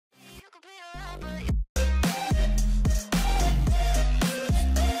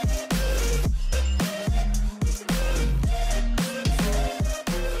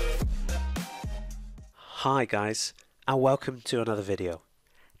Hi guys, and welcome to another video.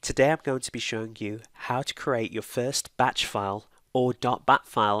 Today I'm going to be showing you how to create your first batch file, or .bat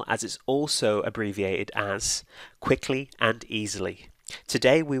file as it's also abbreviated as, quickly and easily.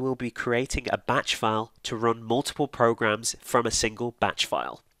 Today we will be creating a batch file to run multiple programs from a single batch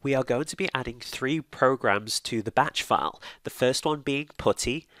file. We are going to be adding 3 programs to the batch file, the first one being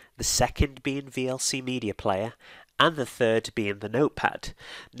PuTTY, the second being VLC Media Player, and the third being the Notepad.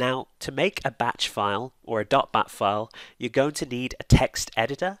 Now, to make a batch file or a .bat file, you're going to need a text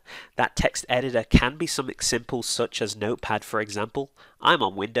editor. That text editor can be something simple such as Notepad, for example. I'm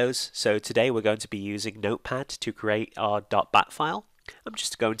on Windows, so today we're going to be using Notepad to create our .bat file. I'm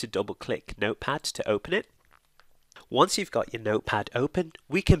just going to double click Notepad to open it. Once you've got your Notepad open,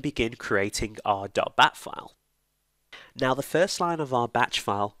 we can begin creating our .bat file. Now the first line of our batch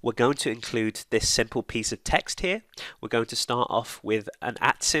file, we're going to include this simple piece of text here. We're going to start off with an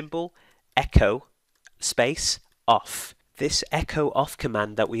 @ echo space off. This echo off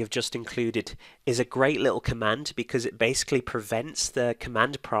command that we have just included is a great little command because it basically prevents the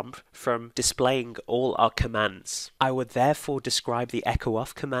command prompt from displaying all our commands. I would therefore describe the echo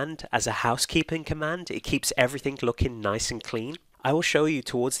off command as a housekeeping command. It keeps everything looking nice and clean. I will show you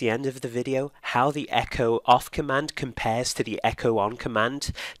towards the end of the video how the echo off command compares to the echo on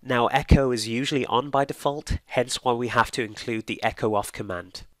command. Now echo is usually on by default, hence why we have to include the echo off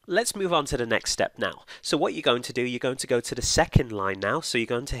command. Let's move on to the next step now. So what you're going to do, you're going to go to the second line now, so you're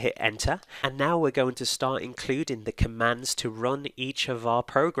going to hit enter, and now we're going to start including the commands to run each of our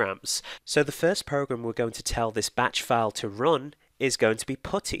programs. So the first program we're going to tell this batch file to run is going to be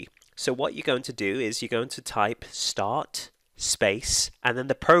PuTTY. So what you're going to do is you're going to type start space and then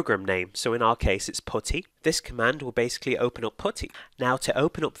the program name, so in our case it's PuTTY. This command will basically open up PuTTY. Now to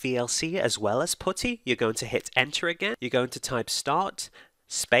open up VLC as well as PuTTY, you're going to hit enter again. You're going to type start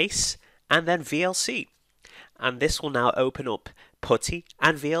space and then VLC, and this will now open up PuTTY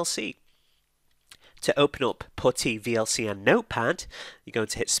and VLC. To open up PuTTY, VLC and Notepad, you're going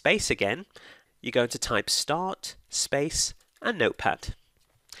to hit space again. You're going to type start space and Notepad.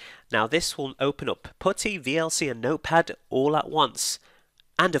 Now this will open up PuTTY, VLC and Notepad all at once.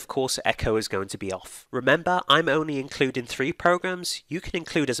 And of course echo is going to be off. Remember, I'm only including 3 programs. You can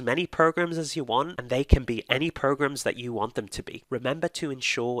include as many programs as you want, and they can be any programs that you want them to be. Remember to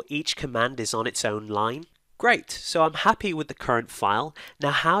ensure each command is on its own line. Great, so I'm happy with the current file.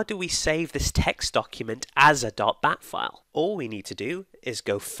 Now how do we save this text document as a .bat file? All we need to do is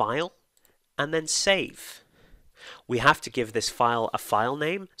go File and then Save. We have to give this file a file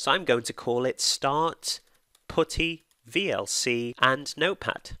name, so I'm going to call it Start PuTTY VLC and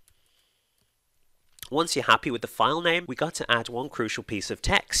Notepad. Once you're happy with the file name, we got to add one crucial piece of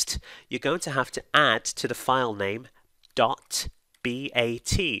text. You're going to have to add to the file name .bat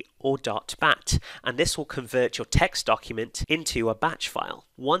or .bat, and this will convert your text document into a batch file.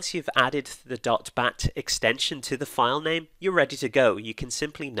 Once you've added the .bat extension to the file name, you're ready to go. You can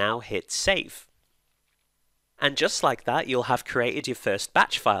simply now hit save. And just like that, you'll have created your first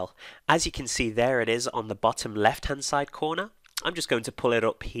batch file. As you can see, there it is on the bottom left hand side corner. I'm just going to pull it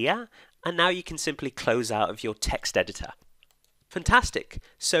up here, and now you can simply close out of your text editor. Fantastic!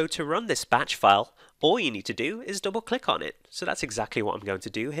 So to run this batch file, all you need to do is double click on it. So that's exactly what I'm going to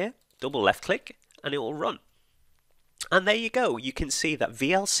do here. Double left click and it will run. And there you go, you can see that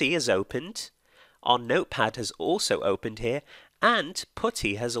VLC is opened, our Notepad has also opened here, and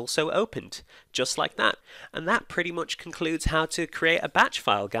PuTTY has also opened, just like that. And that pretty much concludes how to create a batch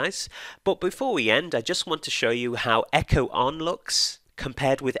file, guys. But before we end, I just want to show you how echo on looks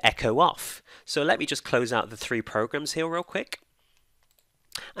compared with echo off. So let me just close out the 3 programs here real quick.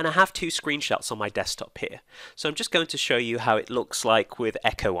 And I have 2 screenshots on my desktop here. So I'm just going to show you how it looks like with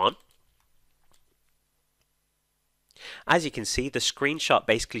echo on. As you can see, the screenshot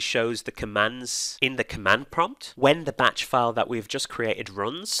basically shows the commands in the command prompt. When the batch file that we've just created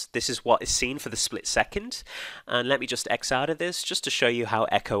runs, this is what is seen for the split second. And let me just X out of this just to show you how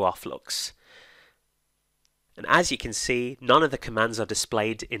echo off looks. And as you can see, none of the commands are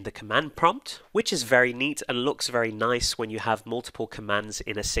displayed in the command prompt, which is very neat and looks very nice when you have multiple commands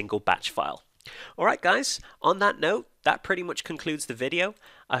in a single batch file. Alright guys, on that note, that pretty much concludes the video.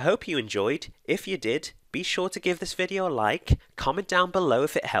 I hope you enjoyed. If you did, be sure to give this video a like, comment down below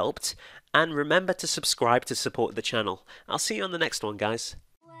if it helped, and remember to subscribe to support the channel. I'll see you on the next one, guys.